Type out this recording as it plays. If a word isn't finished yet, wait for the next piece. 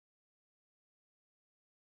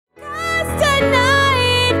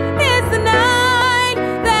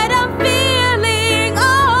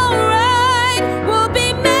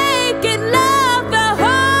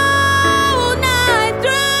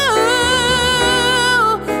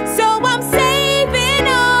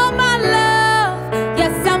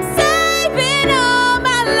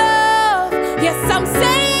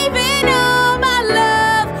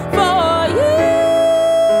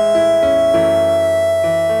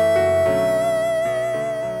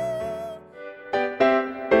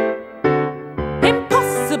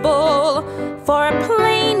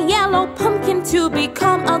dream to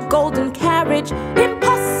become a golden carriage.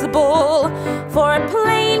 Impossible for a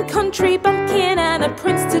plain country bumpkin and a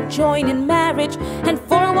prince to join in marriage. And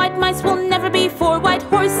 4 white mice will never be 4 white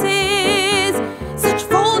horses. Such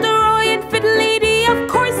folderoy and fiddly of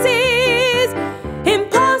course is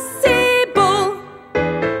impossible.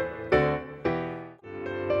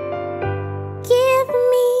 Give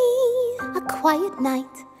me a quiet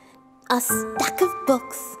night, a stack of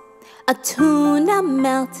books, a tuna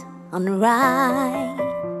melt on rye,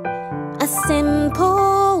 a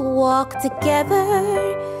simple walk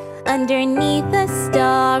together underneath a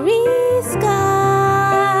starry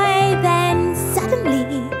sky. Then suddenly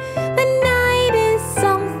the night is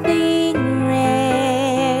something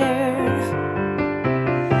rare,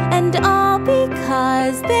 and all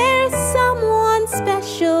because there's someone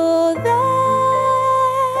special there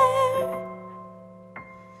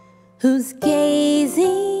who's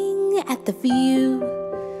gazing at the view,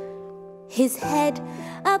 his head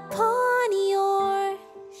upon your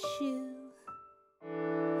shoe.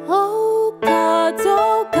 Oh gods,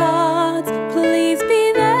 please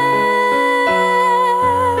be there.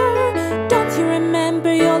 Don't you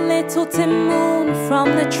remember your little Tim Moon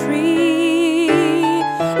from the tree?